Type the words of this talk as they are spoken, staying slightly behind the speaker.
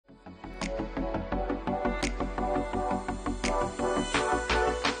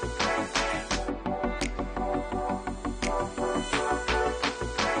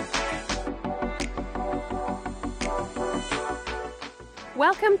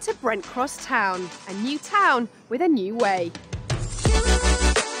to Brent Cross Town, a new town with a new way.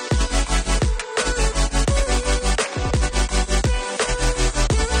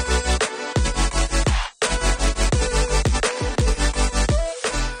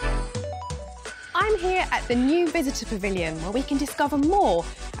 I'm here at the new visitor pavilion where we can discover more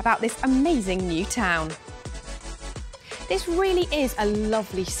about this amazing new town. This really is a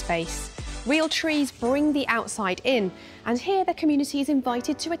lovely space. Real trees bring the outside in, and here the community is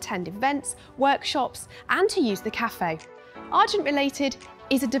invited to attend events, workshops and to use the cafe. Argent Related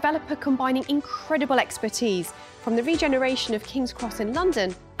is a developer combining incredible expertise from the regeneration of King's Cross in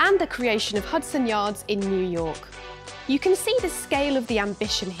London and the creation of Hudson Yards in New York. You can see the scale of the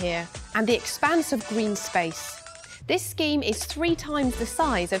ambition here and the expanse of green space. This scheme is 3 times the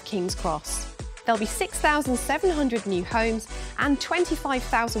size of King's Cross. There'll be 6,700 new homes and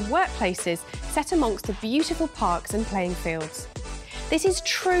 25,000 workplaces set amongst the beautiful parks and playing fields. This is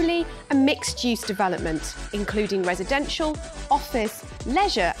truly a mixed-use development, including residential, office,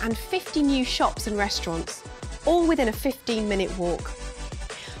 leisure and 50 new shops and restaurants, all within a 15-minute walk.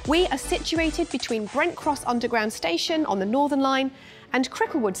 We are situated between Brent Cross Underground Station on the Northern Line and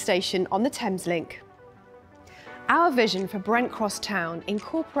Cricklewood Station on the Thameslink. Our vision for Brent Cross Town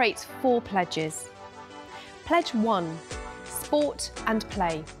incorporates 4 pledges. Pledge 1, sport and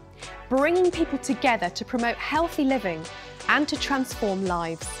play, bringing people together to promote healthy living and to transform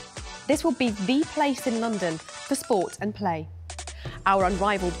lives. This will be the place in London for sport and play. Our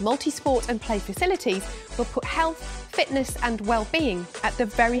unrivaled multi-sport and play facilities will put health, fitness and well-being at the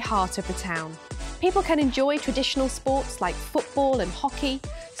very heart of the town. People can enjoy traditional sports like football and hockey,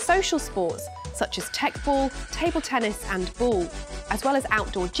 social sports such as tech-ball, table tennis and ball, as well as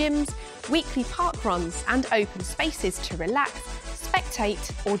outdoor gyms, weekly park runs and open spaces to relax,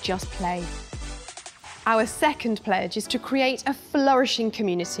 spectate or just play. Our second pledge is to create a flourishing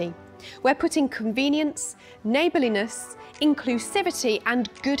community. We're putting convenience, neighbourliness, inclusivity and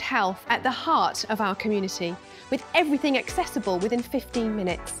good health at the heart of our community, with everything accessible within 15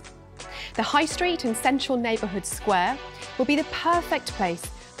 minutes. The High Street and Central Neighbourhood Square will be the perfect place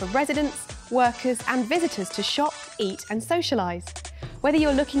for residents, workers and visitors to shop, eat and socialise. Whether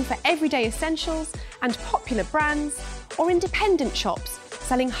you're looking for everyday essentials and popular brands or independent shops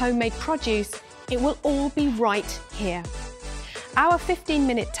selling homemade produce, it will all be right here. Our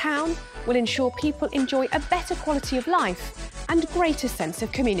 15-minute town will ensure people enjoy a better quality of life and greater sense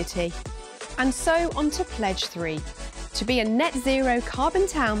of community. And so on to Pledge 3, to be a net zero carbon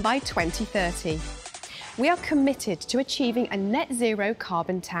town by 2030. We are committed to achieving a net zero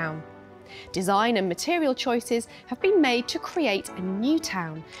carbon town. Design and material choices have been made to create a new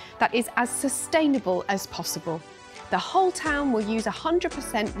town that is as sustainable as possible. The whole town will use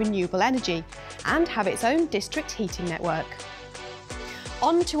 100% renewable energy and have its own district heating network.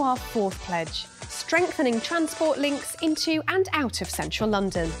 On to our 4th pledge, strengthening transport links into and out of central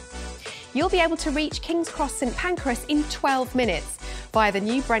London. You'll be able to reach King's Cross St Pancras in 12 minutes via the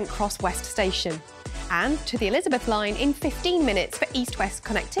new Brent Cross West Station, and to the Elizabeth line in 15 minutes for east-west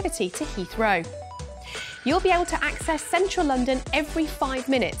connectivity to Heathrow. You'll be able to access central London every 5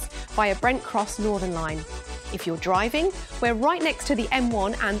 minutes via Brent Cross Northern Line. If you're driving, we're right next to the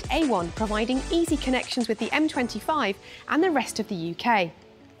M1 and A1, providing easy connections with the M25 and the rest of the UK.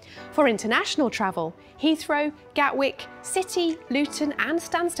 For international travel, Heathrow, Gatwick, City, Luton and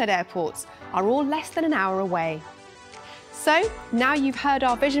Stansted airports are all less than an hour away. So, now you've heard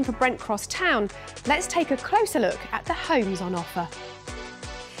our vision for Brent Cross Town, let's take a closer look at the homes on offer.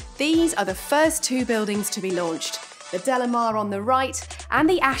 These are the first 2 buildings to be launched, the Delamar on the right and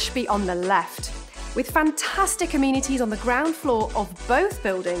the Ashby on the left. With fantastic amenities on the ground floor of both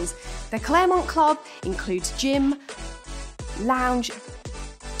buildings, the Claremont Club includes gym, lounge,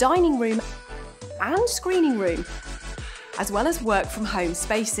 dining room and screening room, as well as work from home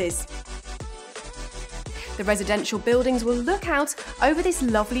spaces. The residential buildings will look out over this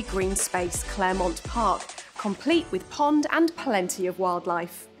lovely green space, Claremont Park, complete with pond and plenty of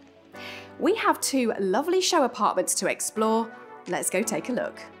wildlife. We have 2 lovely show apartments to explore. Let's go take a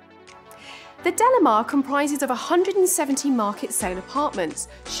look. The Delamar comprises of 170 market sale apartments,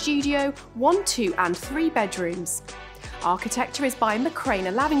 studio, 1, 2 and 3 bedrooms. Architecture is by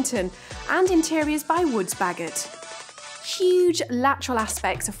McCraner Lavington and interiors by Woods Bagot. Huge lateral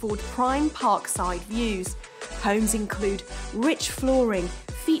aspects afford prime parkside views. Homes include rich flooring,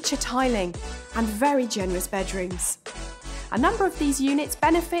 feature tiling and very generous bedrooms. A number of these units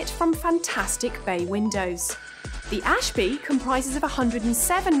benefit from fantastic bay windows. The Ashby comprises of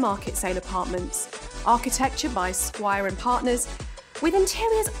 107 market sale apartments, architecture by Squire & Partners, with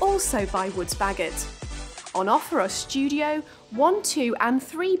interiors also by Woods Bagot. On offer are studio, 1, 2 and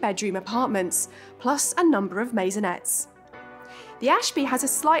 3 bedroom apartments, plus a number of maisonettes. The Ashby has a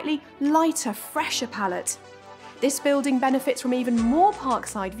slightly lighter, fresher palette. This building benefits from even more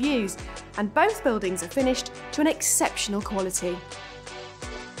parkside views, and both buildings are finished to an exceptional quality.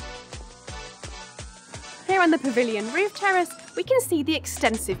 Here on the Pavilion roof terrace, we can see the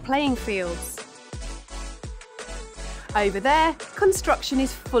extensive playing fields. Over there, construction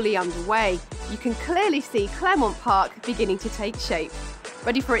is fully underway. You can clearly see Claremont Park beginning to take shape,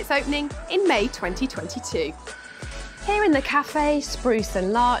 ready for its opening in May 2022. Here in the cafe, Spruce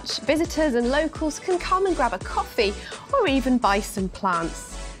and Larch, visitors and locals can come and grab a coffee or even buy some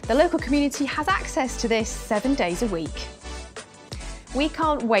plants. The local community has access to this 7 days a week. We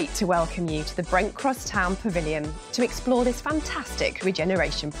can't wait to welcome you to the Brent Cross Town Pavilion to explore this fantastic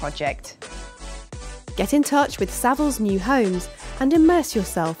regeneration project. Get in touch with Savills New Homes and immerse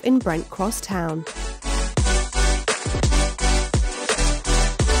yourself in Brent Cross Town.